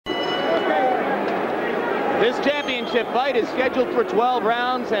This championship fight is scheduled for 12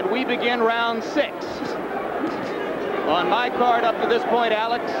 rounds, and we begin round 6. On my card up to this point,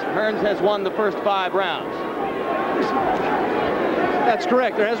 Alex, Hearns has won the first 5 rounds. That's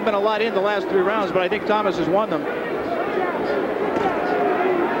correct. There hasn't been a lot in the last 3 rounds, but I think Thomas has won them. He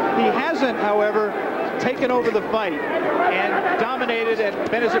hasn't, however, taken over the fight and dominated and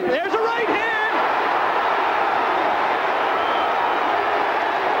been as a... There's a right hand!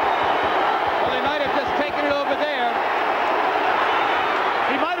 Well, he might have just taken it over there.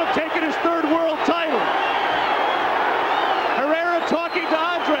 He might have taken his 3rd world title. Herrera talking to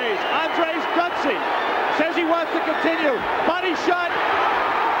Andries. Andries gutsy. Says he wants to continue. Body shot.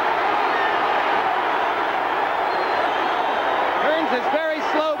 Hearns is very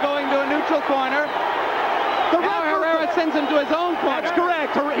slow going to a neutral corner. Now Herrera sends him to his own corner. That's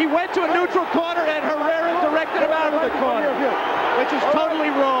correct. He went to a neutral corner and Herrera directed him out of the corner, which is totally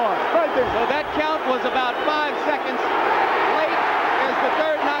wrong. So that count was about 5 seconds late. There's the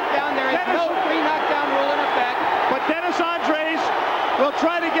 3rd knockdown. There is no 3 knockdown rule in effect. But Dennis Andries will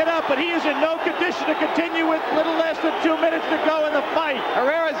try to get up, but he is in no condition to continue with little less than 2 minutes to go in the fight.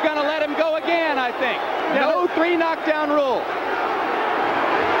 Herrera's going to let him go again, I think. No 3 knockdown rule.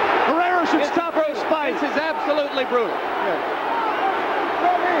 Herrera should stop those fights. This is absolutely brutal.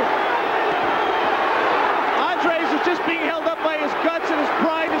 Andries is just being held up by his guts and his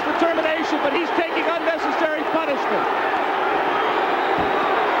pride, his determination, but he's taking unnecessary punishment.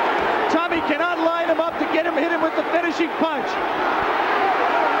 Tommy cannot line him up to hit him with the finishing punch.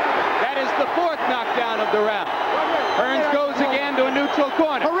 That is the 4th knockdown of the round. Hearns goes again to a neutral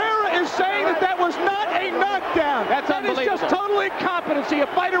corner. Herrera is saying that was not a knockdown. That's unbelievable. That is just total incompetency. A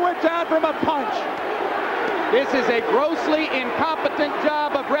fighter went down from a punch. This is a grossly incompetent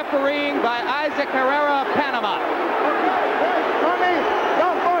job of refereeing by Isaac Herrera of Panama. Tommy,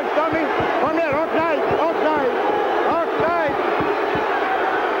 don't punch, Tommy. Come here, outside.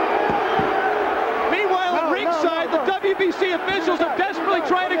 Meanwhile, at ringside, the WBC officials are desperately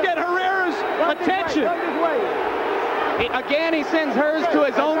trying to get Herrera's attention. Again, he sends Hearns to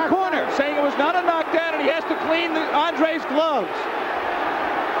his own corner, saying it was not a knockdown and he has to clean Andries' gloves.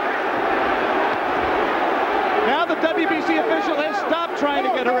 Now the WBC official has stopped trying to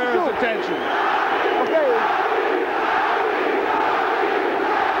get Herrera's attention.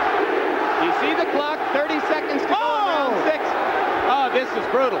 You see the clock, 30 seconds to go in round 6. Oh, this is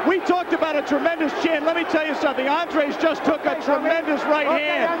brutal. We talked about a tremendous chin. Let me tell you something. Andries just took a tremendous right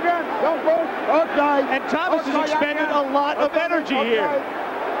hand. And Thomas has expended a lot of energy here.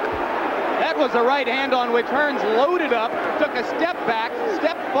 That was a right hand on which Hearns loaded up, took a step back,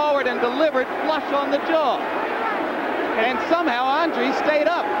 stepped forward, and delivered flush on the jaw. And somehow Andries stayed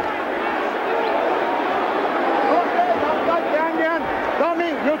up.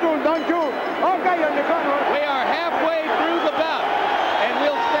 We are halfway through the bout, and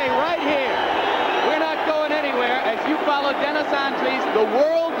we'll stay right here. We're not going anywhere as you follow Dennis Andries, the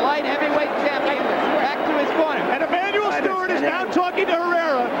world light heavyweight champion, back to his corner. And Emmanuel Stewart is now talking to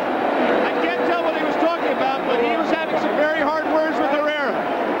Herrera.